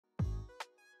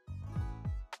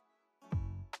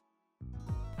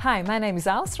Hi, my name is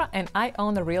Austra and I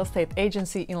own a real estate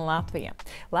agency in Latvia.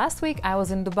 Last week I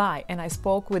was in Dubai and I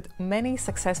spoke with many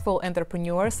successful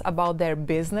entrepreneurs about their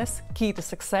business, key to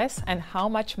success, and how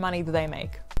much money do they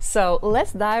make. So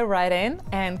let's dive right in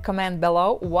and comment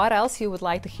below what else you would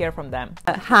like to hear from them.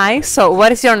 Hi, so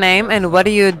what is your name and what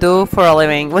do you do for a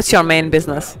living? What's your main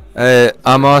business?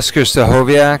 I'm Oskar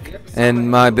Stachowiak and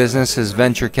my business is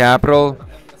venture capital.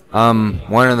 I'm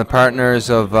one of the partners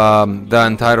of the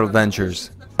Untitled Ventures.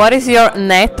 What is your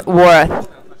net worth?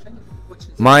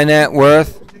 My net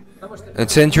worth,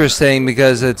 it's interesting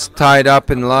because it's tied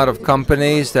up in a lot of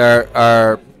companies. There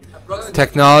are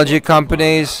technology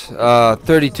companies,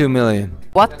 32 million.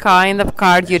 What kind of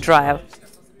car do you drive?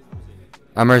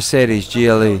 A Mercedes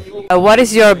GLE. What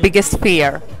is your biggest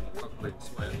fear?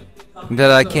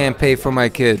 That I can't pay for my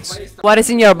kids. What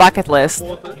is in your bucket list?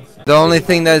 The only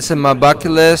thing that's in my bucket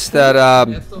list that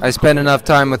I spend enough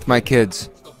time with my kids.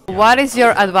 What is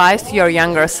your advice to your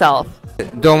younger self?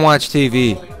 Don't watch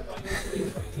TV.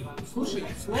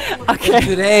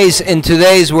 Okay. In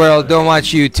today's world, don't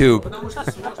watch YouTube.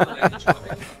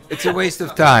 It's a waste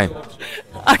of time.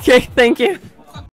 Okay, thank you.